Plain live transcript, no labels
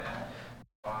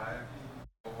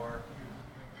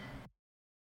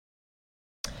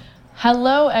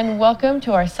Hello and welcome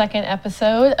to our second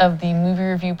episode of the Movie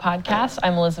Review Podcast.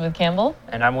 I'm Elizabeth Campbell.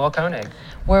 And I'm Will Koenig.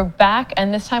 We're back,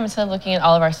 and this time instead of looking at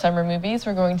all of our summer movies,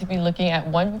 we're going to be looking at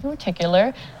one movie in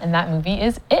particular, and that movie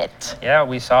is It. Yeah,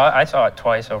 I saw it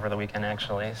twice over the weekend,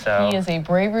 actually. So He is a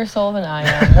braver soul than I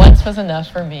am. Once was enough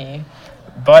for me.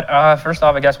 But first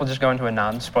off, I guess we'll just go into a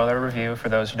non-spoiler review for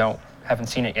those who haven't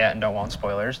seen it yet and don't want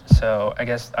spoilers. So I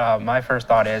guess my first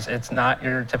thought is it's not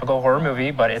your typical horror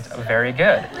movie, but it's very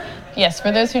good. Yes,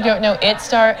 for those who don't know, It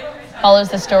follows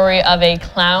the story of a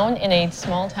clown in a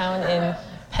small town in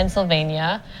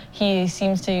Pennsylvania. He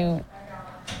seems to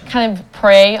kind of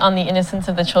prey on the innocence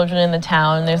of the children in the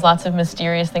town. There's lots of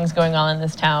mysterious things going on in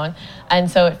this town.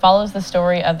 And so it follows the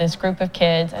story of this group of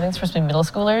kids, I think it's supposed to be middle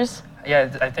schoolers.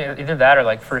 Yeah, I think either that or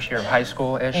like first year of high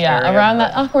school-ish. Yeah, around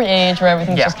that awkward age where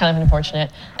everything's just kind of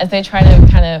unfortunate as they try to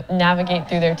kind of navigate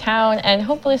through their town and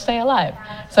hopefully stay alive.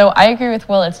 So I agree with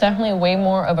Will, it's definitely way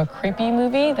more of a creepy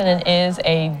movie than it is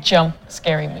a jump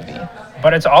scary movie.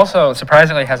 But it's also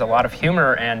surprisingly has a lot of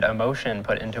humor and emotion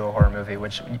put into a horror movie,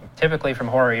 which typically from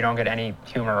horror you don't get any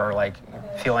humor or like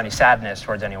feel any sadness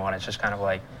towards anyone. It's just kind of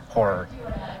like horror.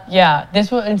 Yeah,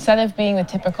 this will, instead of being the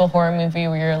typical horror movie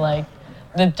where you're like,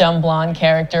 the dumb blonde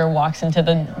character walks into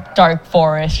the dark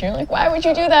forest. You're like, why would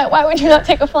you do that? Why would you not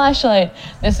take a flashlight?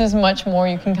 This is much more,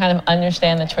 you can kind of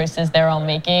understand the choices they're all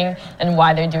making and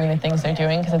why they're doing the things they're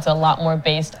doing, because it's a lot more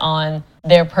based on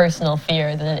their personal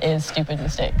fear than it is stupid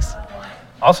mistakes.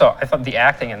 Also, I thought the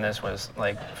acting in this was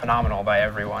like phenomenal by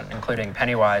everyone, including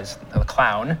Pennywise, the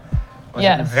clown. It was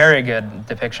a very good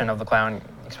depiction of the clown,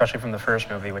 especially from the first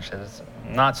movie, which is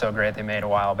not so great. They made a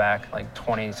while back, like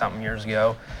 20-something years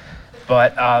ago.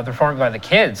 But the performance by the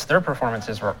kids, their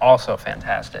performances were also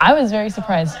fantastic. I was very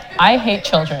surprised. I hate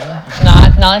children,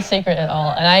 not a secret at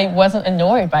all. And I wasn't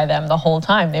annoyed by them the whole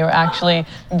time. They were actually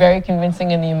very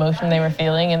convincing in the emotion they were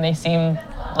feeling, and they seemed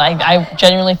like, I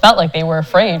genuinely felt like they were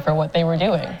afraid for what they were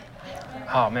doing.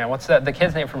 Oh man, what's that? The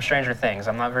kid's name from Stranger Things.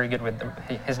 I'm not very good with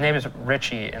his name is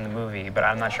Richie in the movie, but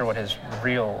I'm not sure what his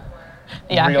real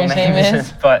name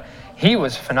is. But he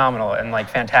was phenomenal and like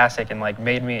fantastic and like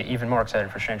made me even more excited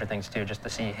for Stranger Things 2 just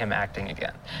to see him acting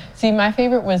again. See, my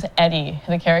favorite was Eddie,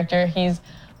 the character. He's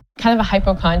kind of a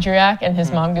hypochondriac and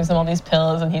his mom gives him all these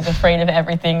pills and he's afraid of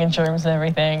everything and germs and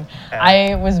everything. Yeah.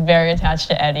 I was very attached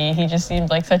to Eddie. He just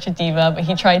seemed like such a diva, but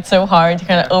he tried so hard to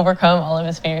kind of overcome all of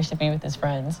his fears to be with his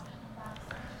friends.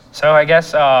 So I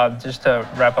guess just to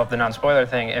wrap up the non-spoiler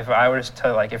thing, if I was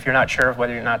to like, if you're not sure of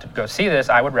whether or not to go see this,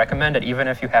 I would recommend it even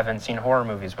if you haven't seen horror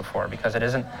movies before, because it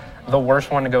isn't the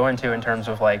worst one to go into in terms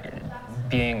of like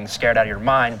being scared out of your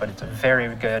mind, but it's a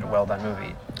very good, well done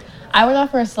movie. I would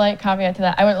offer a slight caveat to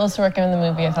that. I would also recommend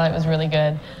the movie. I thought it was really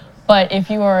good. But if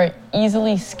you are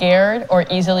easily scared or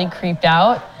easily creeped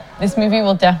out, this movie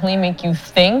will definitely make you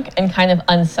think and kind of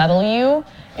unsettle you.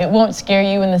 It won't scare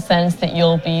you in the sense that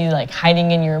you'll be like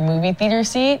hiding in your movie theater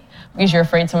seat because you're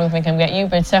afraid someone's going to come get you,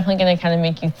 but it's definitely going to kind of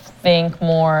make you think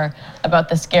more about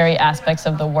the scary aspects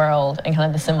of the world and kind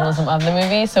of the symbolism of the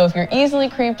movie. So if you're easily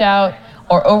creeped out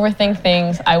or overthink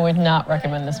things, I would not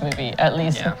recommend this movie, at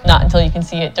least not until you can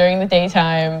see it during the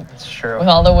daytime. That's true. With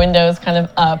all the windows kind of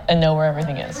up and know where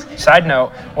everything is. Side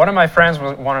note, one of my friends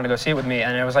wanted to go see it with me,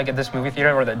 and it was like at this movie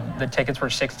theater where the tickets were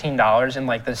 $16 and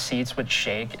like the seats would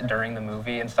shake during the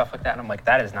movie and stuff like that. And I'm like,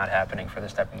 that is not happening for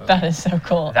this type of movie. That is so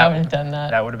cool. I would have done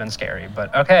that. That would have been scary.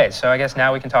 But okay, so I guess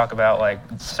now we can talk about like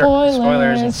certain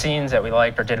spoilers and scenes that we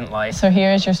liked or didn't like. So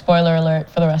here's your spoiler alert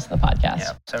for the rest of the podcast.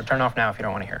 Yeah, so turn off now if you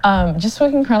don't want to hear. Just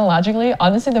looking chronologically,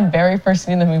 honestly, the very first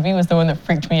scene in the movie was the one that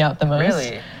freaked me out the most.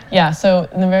 Really? Yeah, so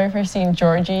in the very first scene,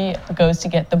 Georgie goes to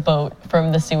get the boat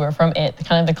from the sewer, from It,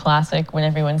 kind of the classic when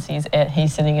everyone sees It,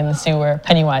 he's sitting in the sewer,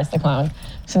 Pennywise the clown,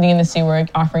 sitting in the sewer,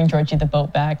 offering Georgie the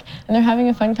boat back. And they're having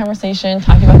a fun conversation,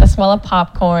 talking about the smell of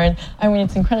popcorn. I mean,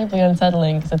 it's incredibly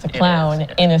unsettling because it's a clown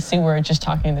in a sewer just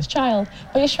talking to this child.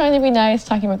 But he's trying to be nice,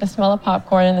 talking about the smell of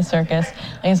popcorn in the circus.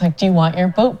 And he's like, do you want your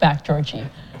boat back, Georgie?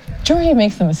 Georgie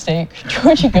makes the mistake.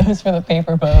 Georgie goes for the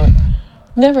paper boat.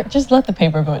 Just let the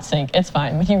paper boat sink. It's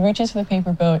fine. But he reaches for the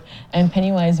paper boat, and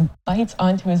Pennywise bites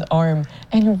onto his arm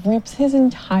and rips his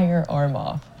entire arm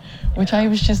off, which I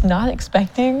was just not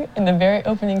expecting in the very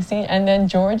opening scene. And then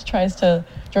Georgie tries to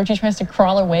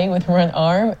crawl away with one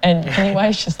arm, and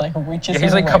Pennywise just like reaches. Yeah,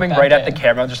 he's like coming right at the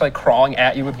camera, just like crawling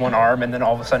at you with one arm, and then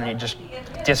all of a sudden he just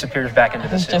disappears back into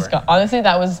the sewer. Honestly,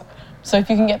 that was. So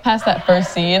if you can get past that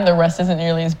first scene, the rest isn't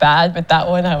nearly as bad. But that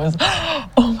one, I was,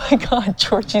 oh my God,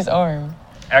 Georgie's arm.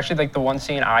 Actually, like the one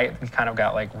scene I kind of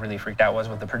got like really freaked out was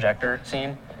with the projector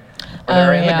scene. Where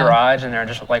they're in the garage and they're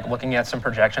just like looking at some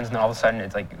projections, and all of a sudden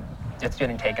it's like it's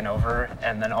getting taken over,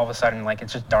 and then all of a sudden, like,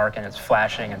 it's just dark and it's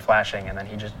flashing, and then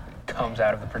he just comes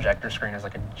out of the projector screen as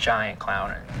like a giant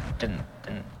clown. And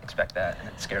didn't expect that, and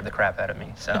it scared the crap out of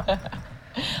me. So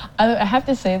I have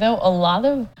to say though, a lot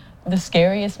of the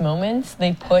scariest moments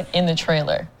they put in the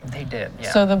trailer. They did,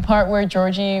 yeah. So the part where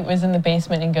Georgie was in the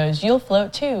basement and goes, "You'll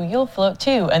float too, you'll float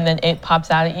too," and then it pops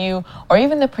out at you, or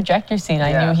even the projector scene.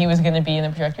 I knew he was going to be in the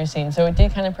projector scene, so it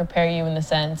did kind of prepare you in the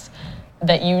sense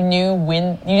that you knew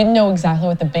you didn't know exactly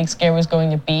what the big scare was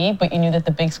going to be, but you knew that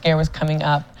the big scare was coming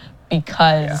up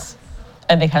because,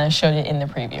 and they kind of showed it in the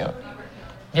preview.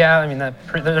 Yeah, I mean,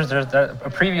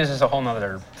 previews is a whole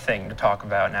nother thing to talk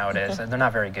about nowadays. They're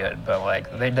not very good, but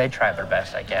like they try their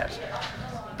best, I guess.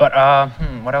 But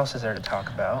what else is there to talk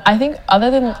about? I think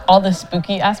other than all the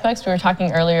spooky aspects, we were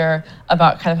talking earlier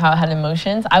about kind of how it had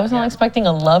emotions. I was not expecting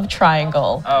a love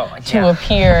triangle to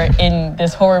appear in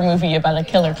this horror movie about a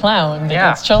killer clown that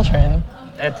gets children.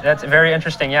 That's very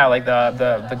interesting. Yeah, like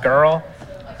the girl,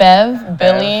 Bev,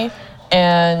 Billy,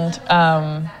 and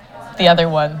the other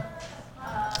one.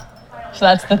 So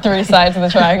that's the three sides of the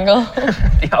triangle.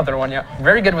 The other one, yeah.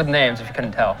 Very good with names, if you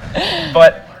couldn't tell.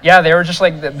 But yeah, they were just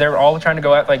like, they were all trying to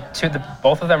go out, like,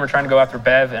 both of them were trying to go after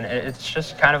Bev, and it's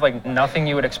just kind of like nothing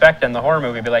you would expect in the horror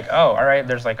movie. Be like, oh, all right,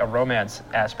 there's like a romance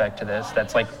aspect to this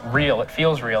that's like real. It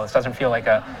feels real. It doesn't feel like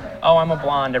I'm a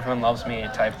blonde, everyone loves me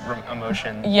type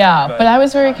emotion. Yeah, but I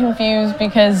was very confused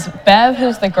because Bev,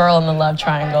 who's the girl in the love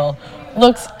triangle,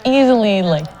 looks easily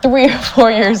like 3 or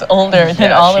 4 years older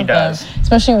than all of them.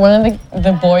 Especially one of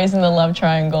the boys in the love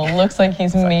triangle looks like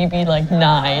he's maybe like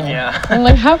 9. Yeah. I'm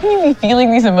like, how can you be feeling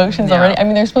these emotions already? I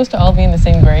mean, they're supposed to all be in the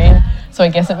same grade, so I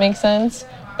guess it makes sense.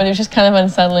 But it was just kind of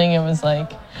unsettling. It was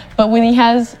like, but when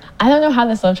I don't know how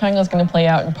this love triangle is going to play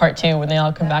out in part 2 when they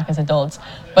all come back as adults.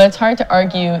 But it's hard to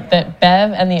argue that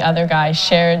Bev and the other guy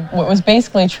shared what was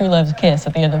basically true love's kiss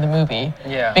at the end of the movie.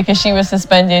 Yeah. Because she was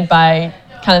suspended by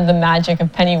kind of the magic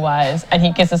of Pennywise, and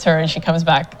he kisses her and she comes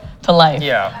back to life.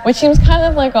 Yeah. Which seems kind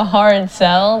of like a hard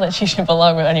sell that she should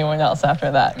belong with anyone else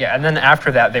after that. Yeah, and then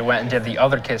after that, they went and did the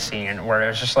other kiss scene where it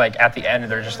was just like, at the end,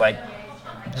 they're just like,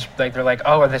 they're like,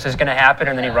 oh, this is going to happen,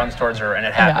 and then he runs towards her, and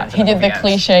it happens. Yeah, he did the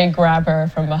cliche grab her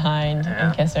from behind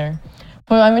and kiss her.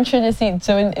 But I'm interested to see,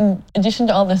 so in addition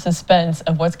to all the suspense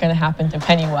of what's going to happen to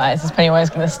Pennywise, is Pennywise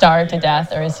going to starve to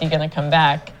death, or is he going to come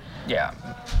back? Yeah.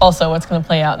 Also, what's going to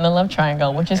play out in the love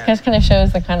triangle, which is just kind of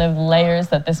shows the kind of layers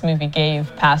that this movie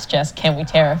gave past just, can we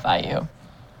terrify you?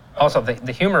 Also,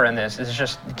 the humor in this is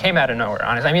just, it came out of nowhere,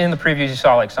 honestly. I mean, in the previews, you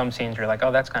saw like some scenes where you're like,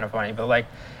 oh, that's kind of funny, but like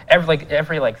every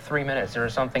 3 minutes, there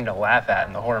was something to laugh at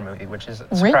in the horror movie, which is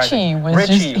surprising.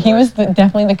 Richie was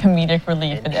definitely the comedic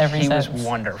relief in every sense. He was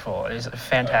wonderful. It was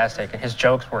fantastic, and his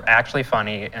jokes were actually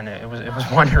funny, and it was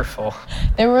wonderful.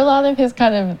 There were a lot of his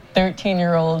kind of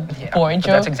 13-year-old boy jokes.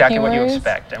 That's exactly what you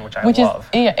expect, and which I love.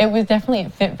 It was definitely,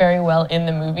 it fit very well in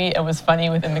the movie. It was funny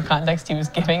within the context he was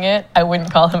giving it. I wouldn't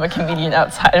call him a comedian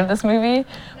outside of this movie,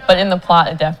 but in the plot,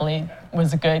 it definitely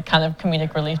was a good kind of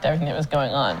comedic relief to everything that was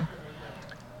going on.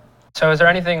 So is there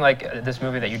anything like this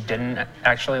movie that you didn't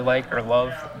actually like or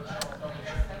love?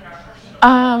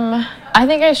 I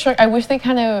think I wish they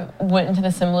kind of went into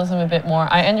the symbolism a bit more.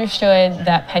 I understood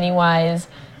that Pennywise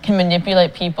can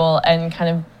manipulate people and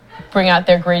kind of bring out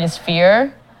their greatest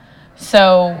fear.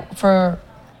 So for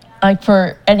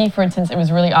Eddie, for instance, it was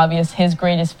really obvious his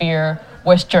greatest fear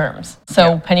was germs.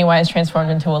 So Pennywise transformed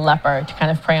into a leper to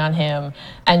kind of prey on him.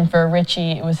 And for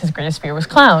Richie, it was his greatest fear was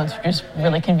clowns, which is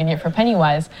really convenient for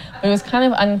Pennywise. But it was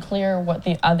kind of unclear what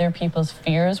the other people's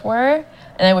fears were.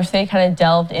 And I wish they kind of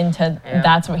delved into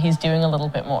that's what he's doing a little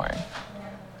bit more.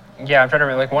 Yeah, I'm trying to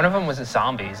remember. Like, one of them was the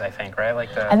zombies, I think, right?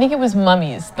 I think it was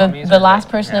mummies. The last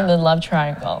person in the love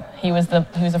triangle. He was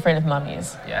afraid of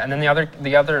mummies. Yeah, and then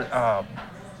the other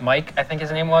Mike, I think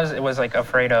his name was. It was like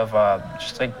afraid of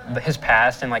just like his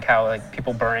past and like how like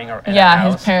people burning or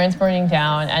his parents burning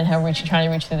down and how trying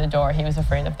to reach through the door. He was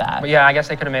afraid of that. But yeah, I guess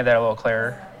they could have made that a little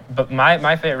clearer. But my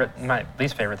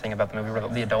least favorite thing about the movie were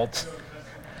the adults.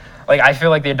 Like, I feel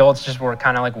like the adults just were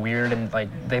kind of like weird, and like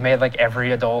they made like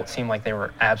every adult seem like they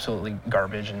were absolutely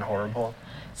garbage and horrible.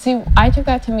 See, I took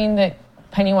that to mean that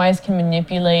Pennywise can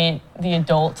manipulate the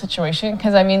adult situation,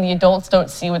 because I mean the adults don't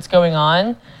see what's going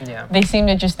on. Yeah. They seem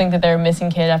to just think that they're missing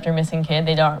kid after missing kid.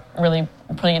 They don't really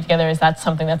putting it together as that's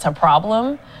something that's a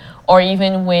problem, or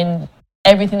even when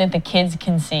everything that the kids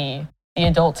can see, the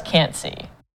adults can't see.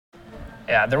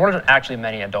 Yeah, there weren't actually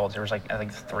many adults. There was like I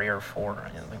think 3 or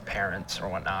 4 like parents or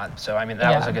whatnot. So I mean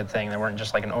that was a good thing. There weren't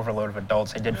just like an overload of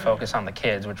adults. They did focus on the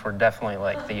kids, which were definitely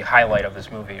like the highlight of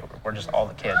this movie. Were just all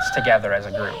the kids together as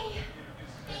a group.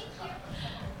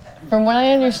 From what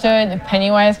I understood,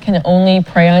 Pennywise can only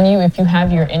prey on you if you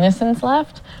have your innocence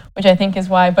left, which I think is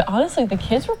why. But honestly, the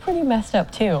kids were pretty messed up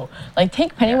too. Like,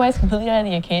 take Pennywise completely out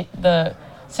of the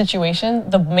situation.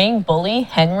 The main bully,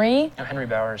 Henry. Oh, Henry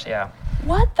Bowers, yeah.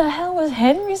 What the hell was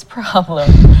Henry's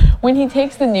problem? When he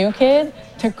takes the new kid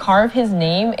to carve his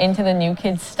name into the new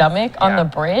kid's stomach on the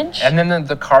bridge. And then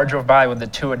the car drove by with the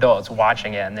two adults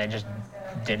watching it, and they just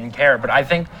didn't care. But I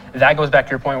think that goes back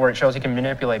to your point where it shows he can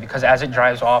manipulate, because as it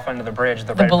drives off onto the bridge,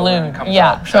 the red balloon comes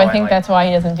up. So I think that's why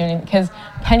he doesn't do anything, because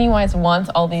Pennywise wants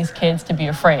all these kids to be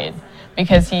afraid,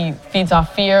 because he feeds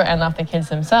off fear and off the kids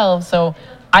themselves. So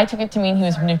I took it to mean he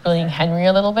was manipulating Henry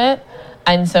a little bit.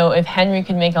 And so if Henry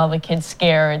could make all the kids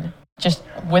scared just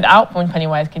without when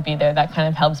Pennywise could be there, that kind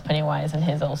of helps Pennywise in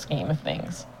his little scheme of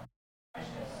things.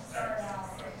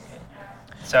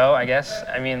 So I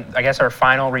guess our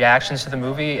final reactions to the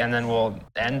movie, and then we'll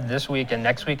end this week. And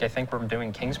next week, I think we're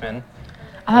doing Kingsman.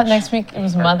 I thought next week it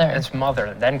was Mother. It's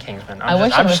Mother, then Kingsman.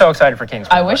 I'm so excited for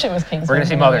Kingsman. I wish it was Kingsman. We're going to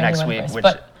see Mother next week.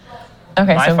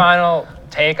 My final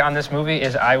take on this movie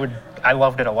is I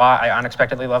loved it a lot. I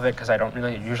unexpectedly love it because I don't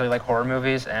really usually like horror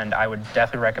movies, and I would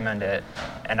definitely recommend it.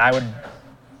 And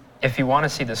if you want to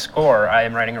see the score, I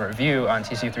am writing a review on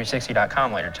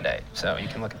tcu360.com later today, so you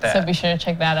can look at that. So be sure to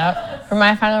check that out. For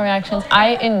my final reactions, I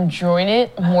enjoyed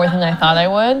it more than I thought I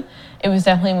would. It was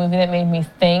definitely a movie that made me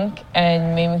think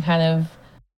and made me kind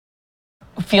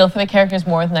of feel for the characters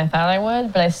more than I thought I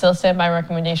would, but I still stand by my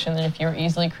recommendation that if you're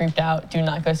easily creeped out, do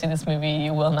not go see this movie.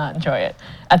 You will not enjoy it.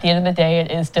 At the end of the day, it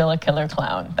is still a killer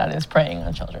clown that is preying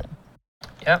on children.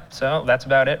 Yep, so that's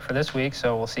about it for this week,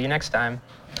 so we'll see you next time.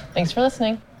 Thanks for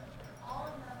listening.